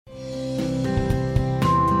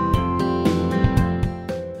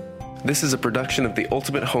This is a production of the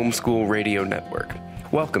Ultimate Homeschool Radio Network.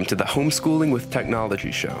 Welcome to the Homeschooling with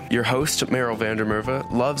Technology show. Your host, Meryl van der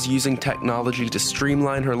Merwe, loves using technology to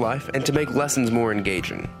streamline her life and to make lessons more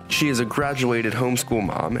engaging. She is a graduated homeschool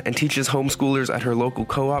mom and teaches homeschoolers at her local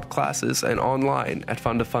co-op classes and online at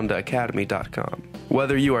fundafundaacademy.com.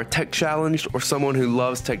 Whether you are tech-challenged or someone who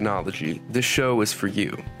loves technology, this show is for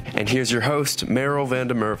you. And here's your host, Meryl van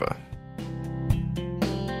der Merwe.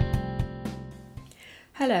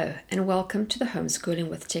 Hello, and welcome to the Homeschooling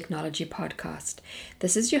with Technology podcast.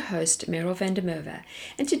 This is your host, Meryl van der Merwe,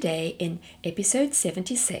 and today in episode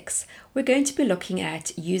 76, we're going to be looking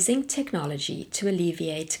at using technology to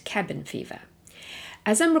alleviate cabin fever.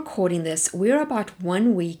 As I'm recording this, we're about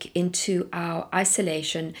 1 week into our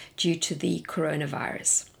isolation due to the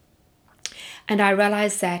coronavirus. And I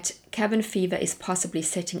realize that cabin fever is possibly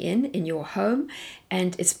setting in your home,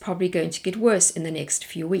 and it's probably going to get worse in the next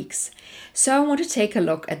few weeks. So I want to take a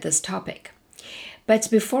look at this topic. But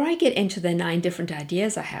before I get into the 9 different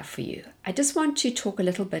ideas I have for you, I just want to talk a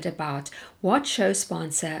little bit about what show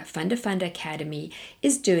sponsor Funda Funda Academy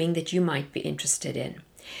is doing that you might be interested in.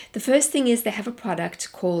 The first thing is they have a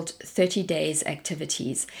product called 30 Days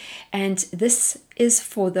Activities, and this is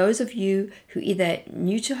for those of you who either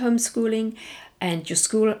new to homeschooling and your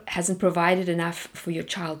school hasn't provided enough for your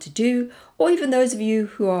child to do, or even those of you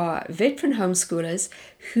who are veteran homeschoolers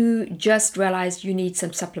who just realize you need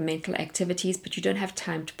some supplemental activities but you don't have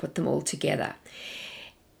time to put them all together.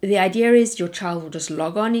 The idea is your child will just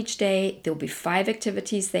log on each day. There'll be 5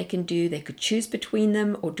 activities they can do. They could choose between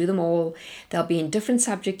them or do them all. They'll be in different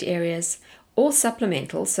subject areas, all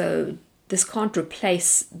supplemental, so this can't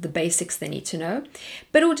replace the basics they need to know,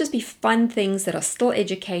 but it will just be fun things that are still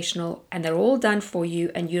educational and they're all done for you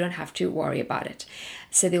and you don't have to worry about it.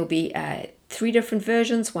 So there'll be 3 different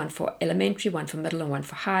versions, one for elementary, one for middle, and one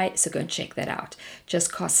for high, so go and check that out.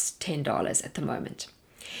 Just costs $10 at the moment.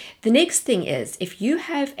 The next thing is, if you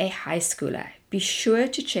have a high schooler, be sure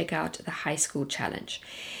to check out the High School Challenge.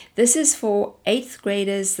 This is for 8th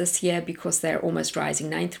graders this year because they're almost rising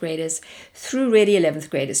 9th graders through really 11th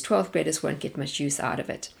graders. 12th graders won't get much use out of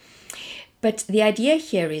it. But the idea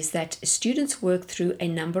here is that students work through a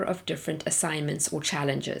number of different assignments or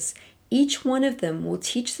challenges. Each one of them will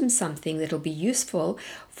teach them something that will be useful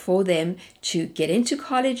for them to get into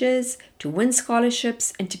colleges, to win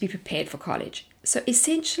scholarships, and to be prepared for college. So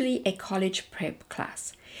essentially a college prep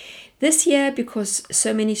class. This year, because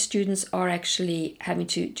so many students are actually having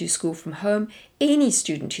to do school from home, any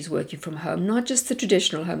student who's working from home, not just the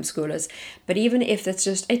traditional homeschoolers, but even if it's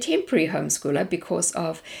just a temporary homeschooler because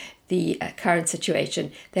of the current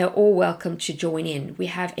situation, they're all welcome to join in. We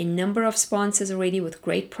have a number of sponsors already with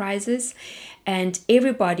great prizes, and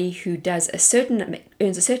everybody who earns a certain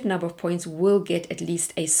number of points will get at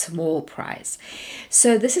least a small prize.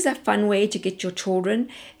 So this is a fun way to get your children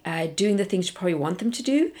doing the things you probably want them to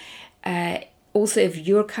do. Also, if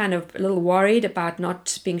you're kind of a little worried about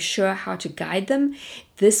not being sure how to guide them,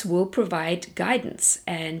 this will provide guidance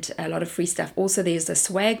and a lot of free stuff. Also, there's a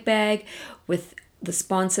swag bag with the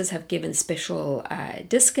sponsors have given special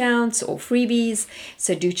discounts or freebies,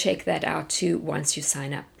 so do check that out too once you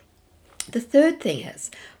sign up. The third thing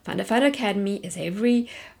is Funda Funda Academy is every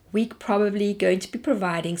week probably going to be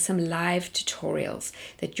providing some live tutorials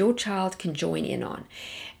that your child can join in on.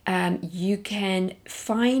 You can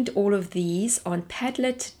find all of these on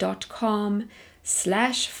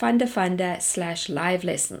padlet.com/fundafunda/live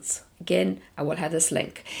lessons. Again, I will have this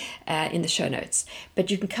link in the show notes. But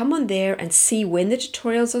you can come on there and see when the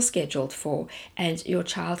tutorials are scheduled for, and your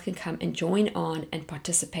child can come and join on and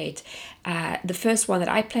participate. The first one that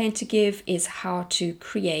I plan to give is how to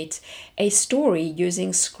create a story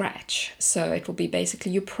using Scratch. So it will be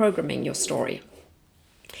basically you programming your story.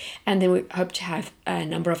 And then we hope to have a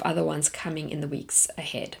number of other ones coming in the weeks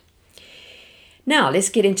ahead. Now, let's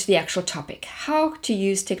get into the actual topic, how to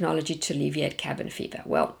use technology to alleviate cabin fever.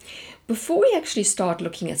 Well, before we actually start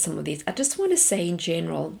looking at some of these, I just want to say in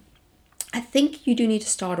general, I think you do need to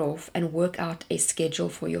start off and work out a schedule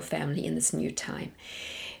for your family in this new time.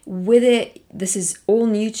 Whether this is all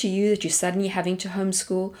new to you, that you're suddenly having to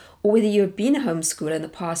homeschool, or whether you've been a homeschooler in the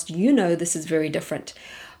past, you know this is very different.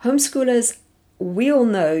 Homeschoolers, we all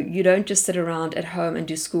know you don't just sit around at home and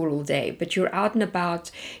do school all day, but you're out and about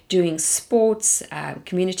doing sports,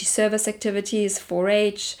 community service activities,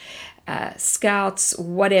 4-H, scouts,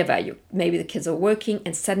 whatever. Maybe the kids are working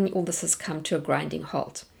and suddenly all this has come to a grinding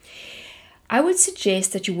halt. I would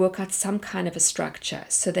suggest that you work out some kind of a structure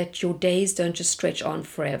so that your days don't just stretch on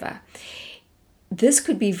forever. this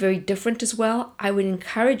could be very different as well. I would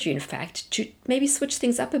encourage you, in fact, to maybe switch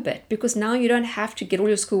things up a bit, because now you don't have to get all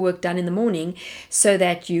your schoolwork done in the morning so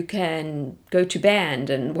that you can go to band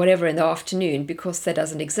and whatever in the afternoon, because that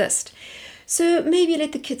doesn't exist. So maybe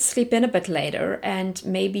let the kids sleep in a bit later and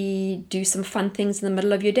maybe do some fun things in the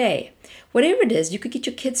middle of your day. Whatever it is, you could get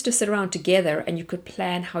your kids to sit around together and you could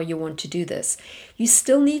plan how you want to do this. You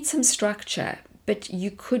still need some structure, but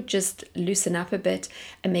you could just loosen up a bit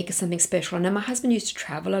and make it something special. Now, my husband used to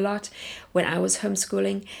travel a lot when I was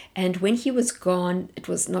homeschooling, and when he was gone, it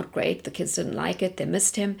was not great. The kids didn't like it. They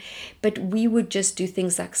missed him. But we would just do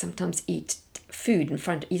things like sometimes eat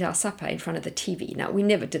our supper in front of the TV. Now, we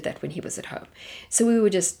never did that when he was at home. So we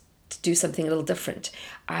would just do something a little different.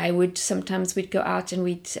 We'd go out and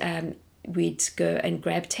we'd go and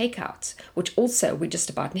grab takeouts, which also we just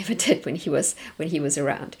about never did when he was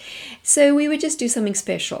around. So we would just do something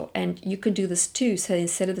special, and you can do this too. So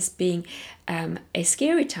instead of this being a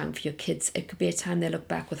scary time for your kids, it could be a time they look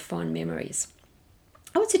back with fond memories.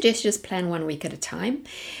 I would suggest you just plan 1 week at a time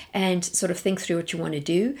and sort of think through what you want to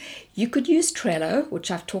do. You could use Trello,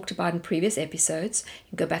 which I've talked about in previous episodes.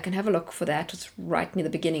 You can go back and have a look for that. It's right near the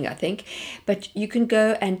beginning, I think. But you can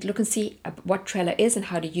go and look and see what Trello is and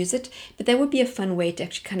how to use it. But that would be a fun way to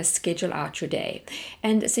actually kind of schedule out your day.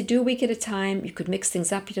 And so do a week at a time. You could mix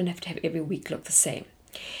things up. You don't have to have every week look the same.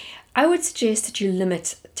 I would suggest that you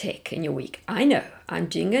limit tech in your week. I know, I'm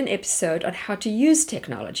doing an episode on how to use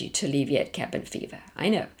technology to alleviate cabin fever. I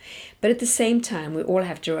know. But at the same time, we all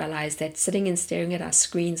have to realize that sitting and staring at our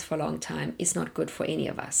screens for a long time is not good for any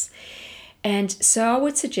of us. And so I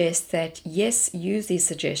would suggest that, yes, use these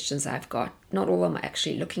suggestions I've got. Not all of them are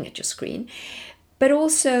actually looking at your screen. But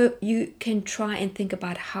also you can try and think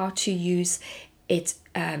about how to use it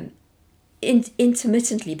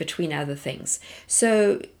intermittently between other things.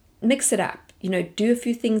 So mix it up, do a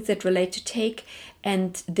few things that relate to tech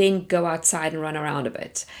and then go outside and run around a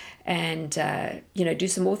bit. And, do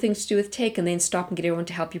some more things to do with tech and then stop and get everyone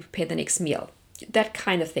to help you prepare the next meal. That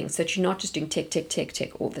kind of thing, so that you're not just doing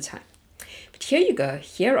tech all the time. But here you go.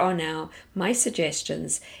 Here are now my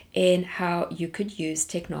suggestions in how you could use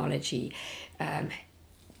technology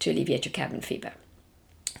to alleviate your cabin fever.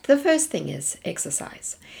 The first thing is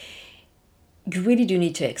exercise. You really do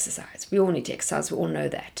need to exercise. We all need to exercise. We all know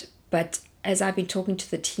that. But as I've been talking to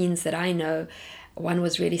the teens that I know, one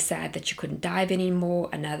was really sad that she couldn't dive anymore.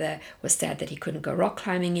 Another was sad that he couldn't go rock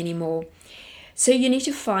climbing anymore. So you need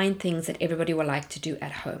to find things that everybody will like to do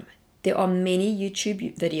at home. There are many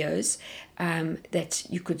YouTube videos that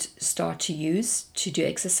you could start to use to do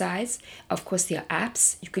exercise. Of course, there are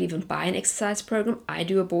apps. You could even buy an exercise program. I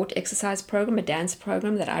do a bought exercise program, a dance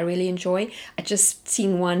program that I really enjoy. I just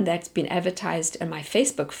seen one that's been advertised in my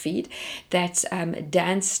Facebook feed that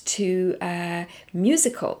dance to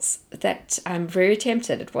musicals that I'm very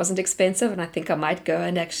tempted. It wasn't expensive, and I think I might go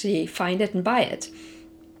and actually find it and buy it.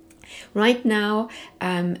 Right now,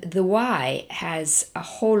 the Y has a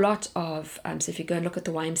whole lot of, so if you go and look at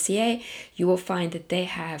the YMCA, you will find that they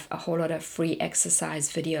have a whole lot of free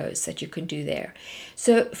exercise videos that you can do there.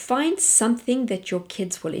 So find something that your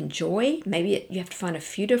kids will enjoy. Maybe you have to find a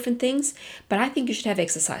few different things, but I think you should have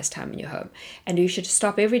exercise time in your home. And you should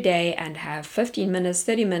stop every day and have 15 minutes,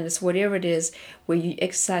 30 minutes, whatever it is, where you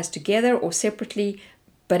exercise together or separately,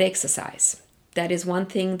 but exercise. That is one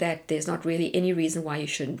thing that there's not really any reason why you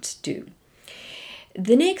shouldn't do.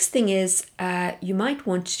 The next thing is you might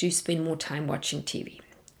want to spend more time watching TV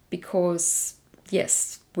because,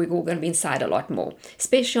 yes, we're all going to be inside a lot more,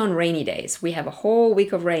 especially on rainy days. We have a whole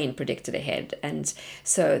week of rain predicted ahead, and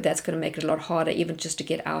so that's going to make it a lot harder even just to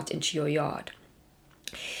get out into your yard.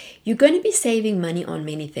 You're going to be saving money on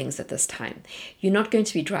many things at this time. You're not going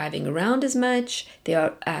to be driving around as much.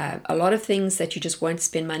 There are a lot of things that you just won't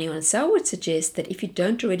spend money on. So I would suggest that if you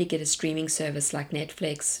don't already get a streaming service like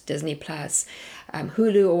Netflix, Disney Plus,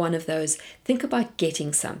 Hulu or one of those, think about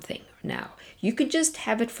getting something now. You could just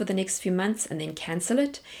have it for the next few months and then cancel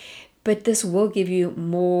it. But this will give you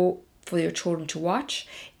more for your children to watch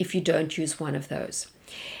if you don't use one of those.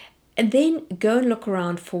 And then go and look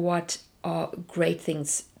around for what are great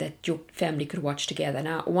things that your family could watch together.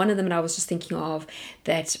 Now, one of them that I was just thinking of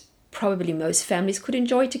that probably most families could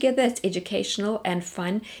enjoy together, it's educational and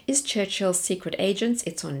fun, is Churchill's Secret Agents.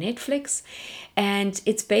 It's on Netflix, and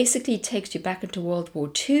it's basically takes you back into World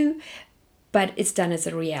War II, but it's done as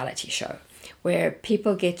a reality show where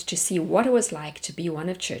people get to see what it was like to be one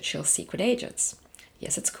of Churchill's secret agents.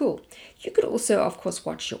 Yes, it's cool. You could also, of course,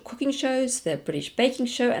 watch your cooking shows, the British Baking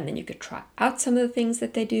Show, and then you could try out some of the things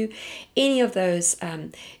that they do. Any of those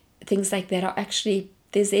things like that are actually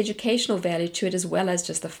there's the educational value to it as well as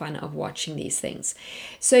just the fun of watching these things.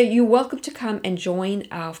 So you're welcome to come and join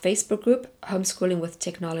our Facebook group, Homeschooling with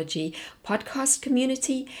Technology podcast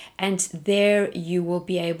community, and there you will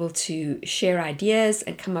be able to share ideas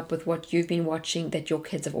and come up with what you've been watching that your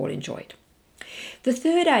kids have all enjoyed. The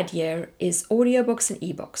third idea is audiobooks and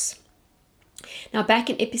ebooks. Now, back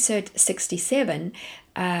in episode 67,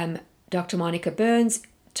 Dr. Monica Burns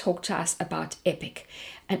talked to us about Epic.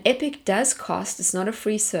 And Epic does cost, it's not a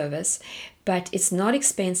free service, but it's not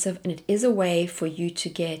expensive, and it is a way for you to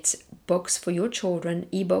get books for your children,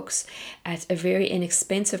 ebooks, at a very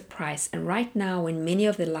inexpensive price. And right now, when many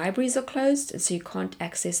of the libraries are closed, and so you can't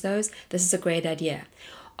access those, this is a great idea.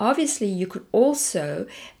 Obviously, you could also,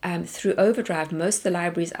 through Overdrive, most of the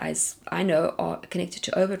libraries I know are connected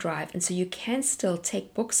to Overdrive, and so you can still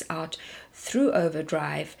take books out through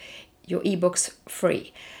Overdrive, your ebooks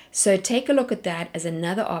free. So take a look at that as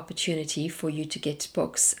another opportunity for you to get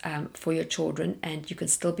books for your children, and you can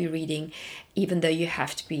still be reading, even though you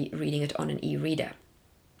have to be reading it on an e-reader.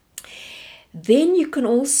 Then you can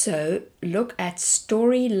also look at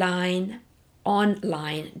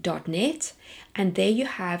StorylineOnline.net, and there you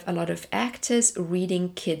have a lot of actors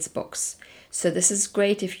reading kids' books. So this is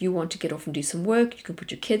great if you want to get off and do some work. You can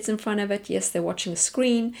put your kids in front of it. Yes, they're watching a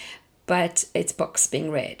screen, but it's books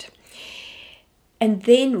being read. And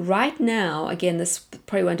then right now, again, this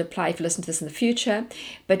probably won't apply if you listen to this in the future,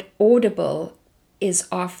 but Audible is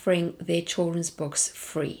offering their children's books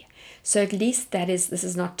free. So at least this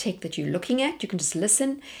is not tech that you're looking at. You can just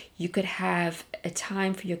listen. You could have a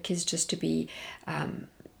time for your kids just to be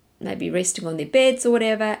maybe resting on their beds or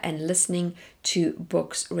whatever and listening to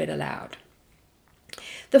books read aloud.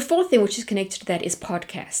 The fourth thing, which is connected to that, is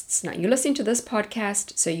podcasts. Now, you're listening to this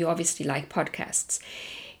podcast, so you obviously like podcasts.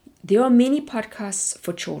 There are many podcasts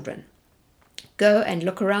for children. Go and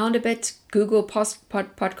look around a bit, Google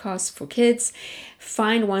podcasts for kids,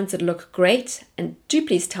 find ones that look great, and do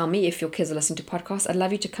please tell me if your kids are listening to podcasts. I'd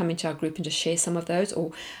love you to come into our group and just share some of those,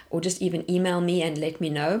 or just even email me and let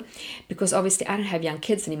me know, because obviously I don't have young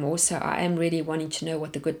kids anymore, so I am really wanting to know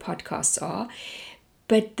what the good podcasts are.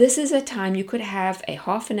 But this is a time you could have a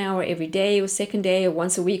half an hour every day or second day or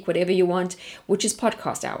once a week, whatever you want, which is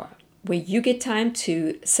podcast hour, where you get time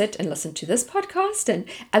to sit and listen to this podcast and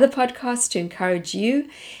other podcasts to encourage you,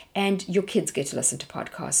 and your kids get to listen to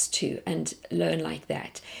podcasts too and learn like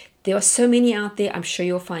that. There are so many out there. I'm sure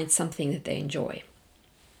you'll find something that they enjoy.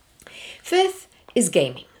 Fifth is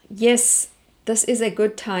gaming. Yes, this is a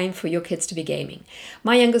good time for your kids to be gaming.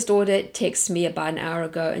 My youngest daughter texted me about an hour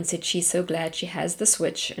ago and said she's so glad she has the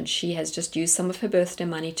Switch, and she has just used some of her birthday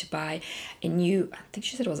money to buy a new, I think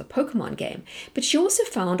she said it was a Pokemon game. But she also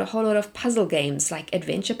found a whole lot of puzzle games, like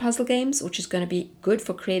adventure puzzle games, which is going to be good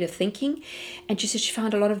for creative thinking. And she said she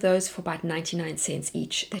found a lot of those for about 99 cents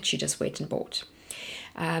each that she just went and bought.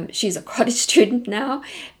 She's a college student now,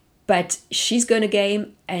 but she's going to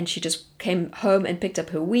game, and she just came home and picked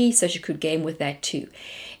up her Wii so she could game with that too.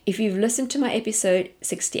 If you've listened to my episode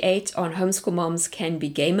 68 on homeschool moms can be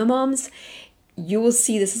gamer moms, you will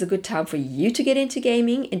see this is a good time for you to get into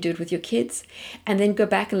gaming and do it with your kids. And then go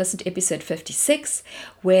back and listen to episode 56,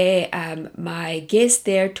 where my guest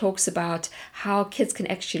there talks about how kids can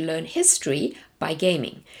actually learn history by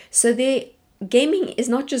gaming. So gaming is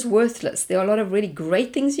not just worthless. There are a lot of really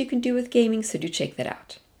great things you can do with gaming, so do check that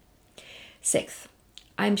out. Sixth,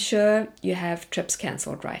 I'm sure you have trips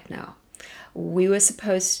cancelled right now. We were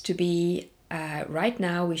supposed to be, right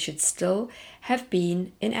now, we should still have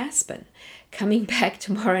been in Aspen, coming back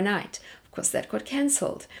tomorrow night. Of course, that got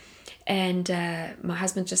cancelled. And my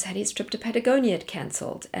husband just had his trip to Patagonia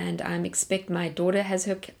cancelled. And my daughter has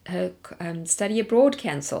her study abroad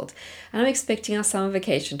cancelled. And I'm expecting our summer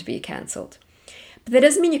vacation to be cancelled. But that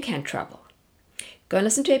doesn't mean you can't travel. Go and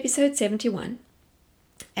listen to episode 71.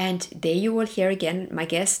 And there you will hear again, my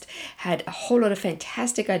guest had a whole lot of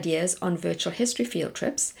fantastic ideas on virtual history field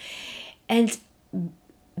trips. And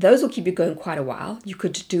those will keep you going quite a while. You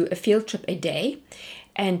could do a field trip a day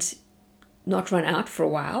and not run out for a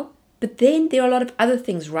while. But then there are a lot of other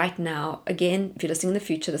things right now. Again, if you're listening in the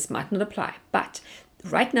future, this might not apply. But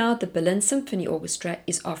right now, the Berlin Symphony Orchestra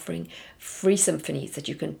is offering free symphonies that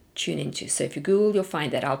you can tune into. So if you Google, you'll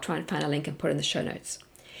find that. I'll try and find a link and put it in the show notes.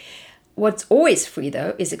 What's always free,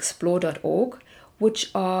 though, is explore.org,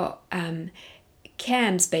 which are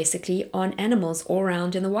cams, basically, on animals all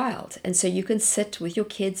around in the wild. And so you can sit with your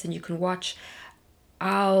kids and you can watch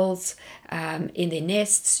owls in their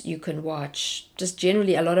nests. You can watch just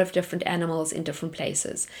generally a lot of different animals in different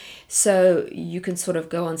places. So you can sort of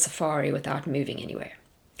go on safari without moving anywhere.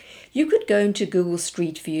 You could go into Google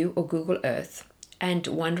Street View or Google Earth and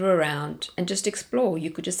wander around and just explore.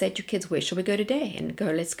 You could just say to your kids, where shall we go today? And go,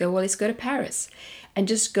 let's go to Paris. And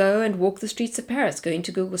just go and walk the streets of Paris. Go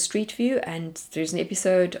into Google Street View, and there's an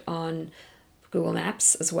episode on Google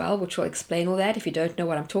Maps as well, which will explain all that if you don't know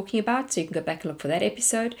what I'm talking about. So you can go back and look for that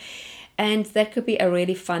episode. And that could be a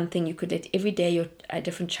really fun thing. You could let every day a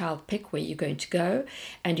different child pick where you're going to go,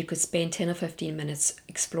 and you could spend 10 or 15 minutes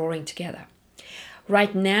exploring together.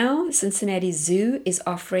 Right now, Cincinnati Zoo is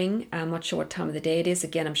offering, I'm not sure what time of the day it is.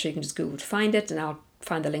 Again, I'm sure you can just Google to find it, and I'll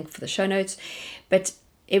find the link for the show notes. But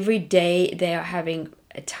every day they are having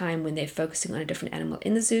a time when they're focusing on a different animal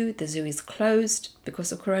in the zoo. The zoo is closed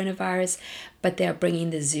because of coronavirus, but they are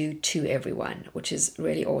bringing the zoo to everyone, which is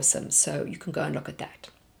really awesome. So you can go and look at that.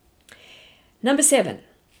 Number 7,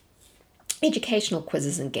 educational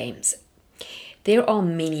quizzes and games. There are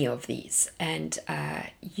many of these, and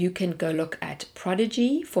you can go look at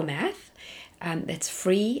Prodigy for math. That's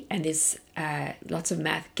free, and there's lots of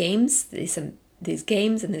math games. There's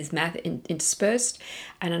games and there's math interspersed.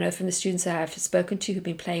 And I know from the students that I've spoken to who've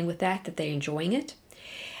been playing with that they're enjoying it.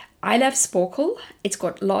 I love Sporkle. It's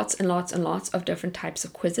got lots and lots and lots of different types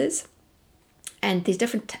of quizzes. And there's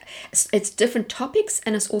it's different topics,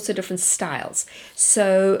 and it's also different styles.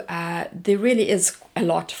 So there really is a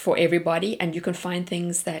lot for everybody, and you can find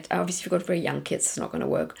things that, obviously if you've got very young kids, it's not going to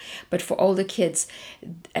work. But for older kids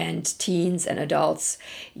and teens and adults,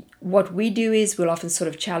 what we do is we'll often sort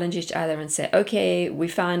of challenge each other and say, okay, we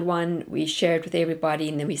found one, we share it with everybody,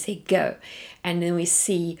 and then we say go. And then we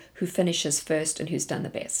see who finishes first and who's done the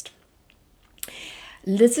best.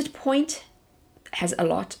 Lizard Point has a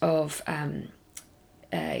lot of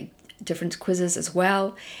different quizzes as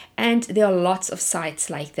well, and there are lots of sites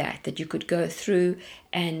like that you could go through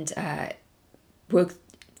and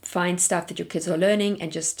find stuff that your kids are learning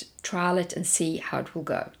and just trial it and see how it will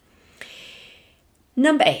go.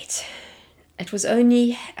 Number 8, it was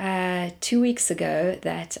only 2 weeks ago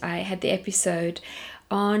that I had the episode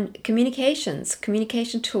on communication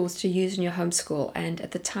tools to use in your homeschool, and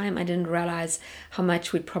at the time I didn't realize how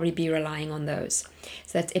much we'd probably be relying on those.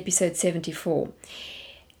 So that's episode 74.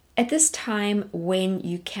 At this time, when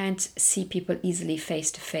you can't see people easily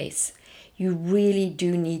face to face, you really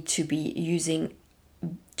do need to be using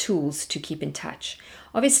tools to keep in touch.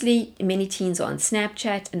 Obviously, many teens are on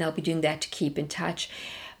Snapchat, and they'll be doing that to keep in touch.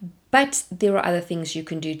 But there are other things you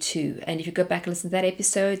can do too. And if you go back and listen to that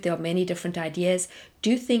episode, there are many different ideas.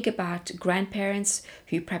 Do think about grandparents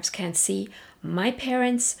who you perhaps can't see. My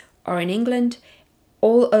parents are in England,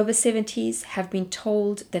 all over 70s, have been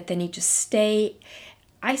told that they need to stay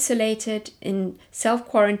isolated in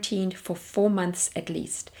self-quarantined for 4 months at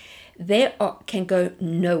least. They can go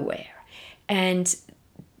nowhere, and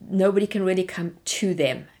nobody can really come to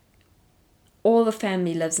them. All the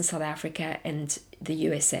family lives in South Africa and the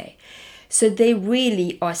USA. So they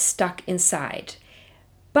really are stuck inside.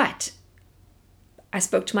 But I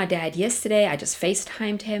spoke to my dad yesterday. I just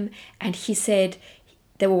FaceTimed him, and he said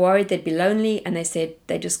they were worried they'd be lonely, and they said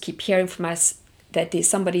they just keep hearing from us that there's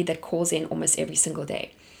somebody that calls in almost every single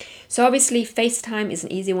day. So obviously FaceTime is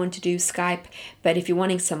an easy one to do, Skype, but if you're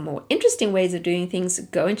wanting some more interesting ways of doing things,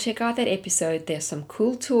 go and check out that episode. There's some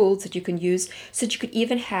cool tools that you can use so that you could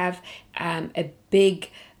even have a big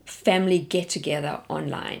family get-together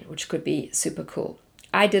online, which could be super cool.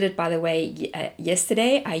 I did it, by the way,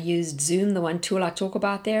 yesterday. I used Zoom, the one tool I talk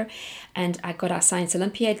about there, and I got our Science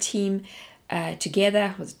Olympiad team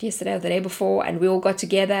together. Was it yesterday or the day before? And we all got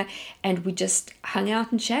together and we just hung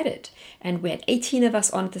out and chatted. And we had 18 of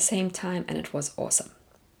us on at the same time, and it was awesome.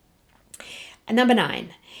 And number 9,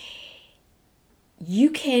 you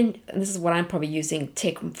can, and this is what I'm probably using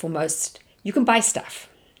tech for most, you can buy stuff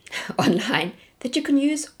online that you can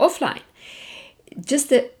use offline. Just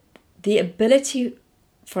the ability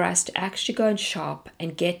for us to actually go and shop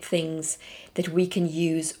and get things that we can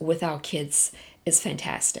use with our kids is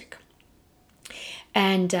fantastic.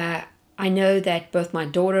 And I know that both my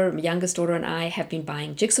youngest daughter and I have been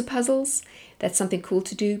buying jigsaw puzzles. That's something cool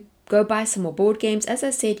to do. Go buy some more board games. As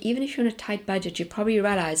I said, even if you're on a tight budget, you probably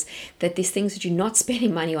realize that there's things that you're not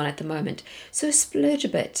spending money on at the moment. So splurge a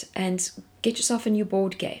bit and get yourself a new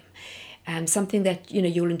board game. Something that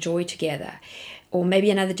you'll enjoy together. Or maybe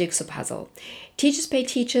another jigsaw puzzle. Teachers Pay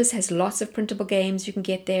Teachers has lots of printable games you can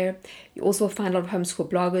get there. You also find a lot of homeschool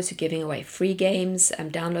bloggers who are giving away free games,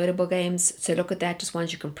 downloadable games. So look at that, just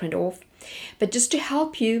ones you can print off. But just to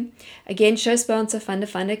help you, again, show sponsor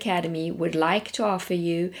Funda Academy would like to offer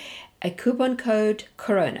you a coupon code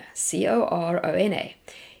CORONA, CORONA.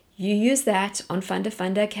 You use that on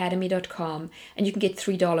fundaacademy.com and you can get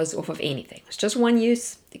 $3 off of anything. It's just one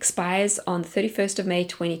use, expires on the 31st of May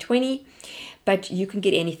 2020. but you can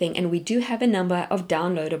get anything. And we do have a number of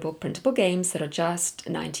downloadable printable games that are just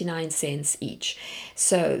 99 cents each.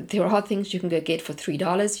 So there are things you can go get for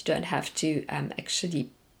 $3. You don't have to actually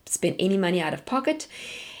spend any money out of pocket.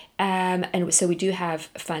 And so we do have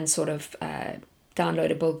fun sort of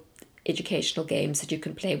downloadable educational games that you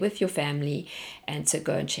can play with your family, and so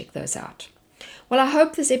go and check those out. Well, I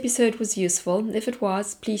hope this episode was useful. If it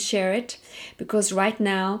was, please share it, because right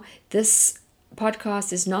now this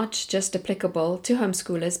podcast is not just applicable to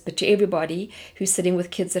homeschoolers, but to everybody who's sitting with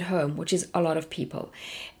kids at home, which is a lot of people.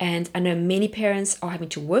 And I know many parents are having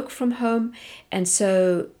to work from home, and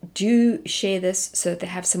so do share this so that they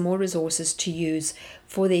have some more resources to use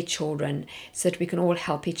for their children, so that we can all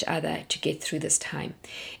help each other to get through this time.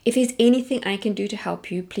 If there's anything I can do to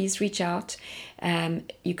help you, please reach out.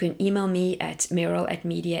 You can email me at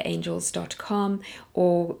meryl@mediaangels.com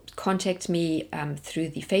or contact me through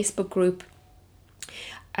the Facebook group.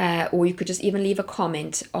 Or you could just even leave a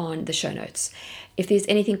comment on the show notes. If there's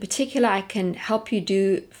anything particular I can help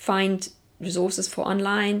you find resources for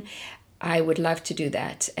online, I would love to do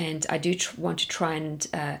that. And I do want to try and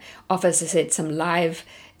offer, as I said, some live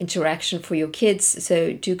interaction for your kids.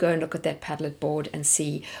 So do go and look at that Padlet board and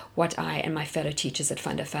see what I and my fellow teachers at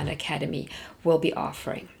Funda Funda Academy will be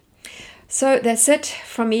offering. So that's it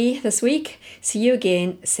from me this week. See you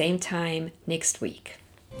again, same time next week.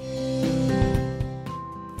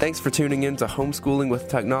 Thanks for tuning in to Homeschooling with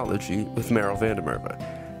Technology with Meryl Vandermerve.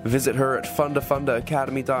 Visit her at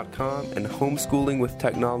fundafundaacademy.com and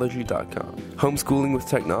homeschoolingwithtechnology.com. Homeschooling with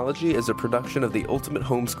Technology is a production of the Ultimate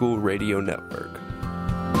Homeschool Radio Network.